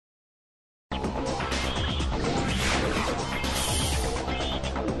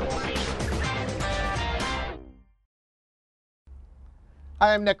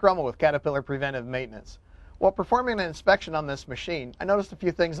Hi, I'm Nick Rummel with Caterpillar Preventive Maintenance. While performing an inspection on this machine, I noticed a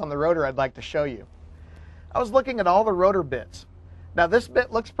few things on the rotor I'd like to show you. I was looking at all the rotor bits. Now this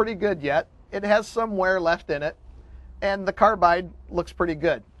bit looks pretty good yet. It has some wear left in it, and the carbide looks pretty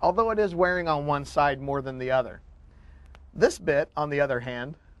good, although it is wearing on one side more than the other. This bit, on the other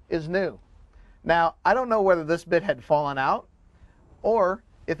hand, is new. Now, I don't know whether this bit had fallen out or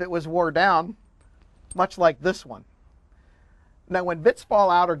if it was wore down, much like this one. Now, when bits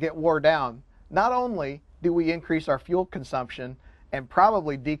fall out or get wore down, not only do we increase our fuel consumption and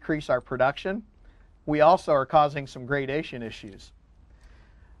probably decrease our production, we also are causing some gradation issues.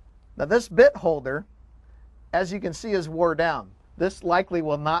 Now, this bit holder, as you can see, is wore down. This likely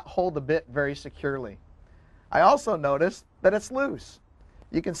will not hold the bit very securely. I also noticed that it's loose.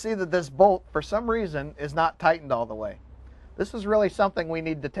 You can see that this bolt, for some reason, is not tightened all the way. This is really something we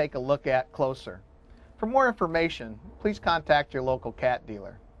need to take a look at closer. For more information, please contact your local Cat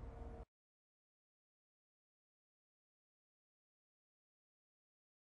dealer.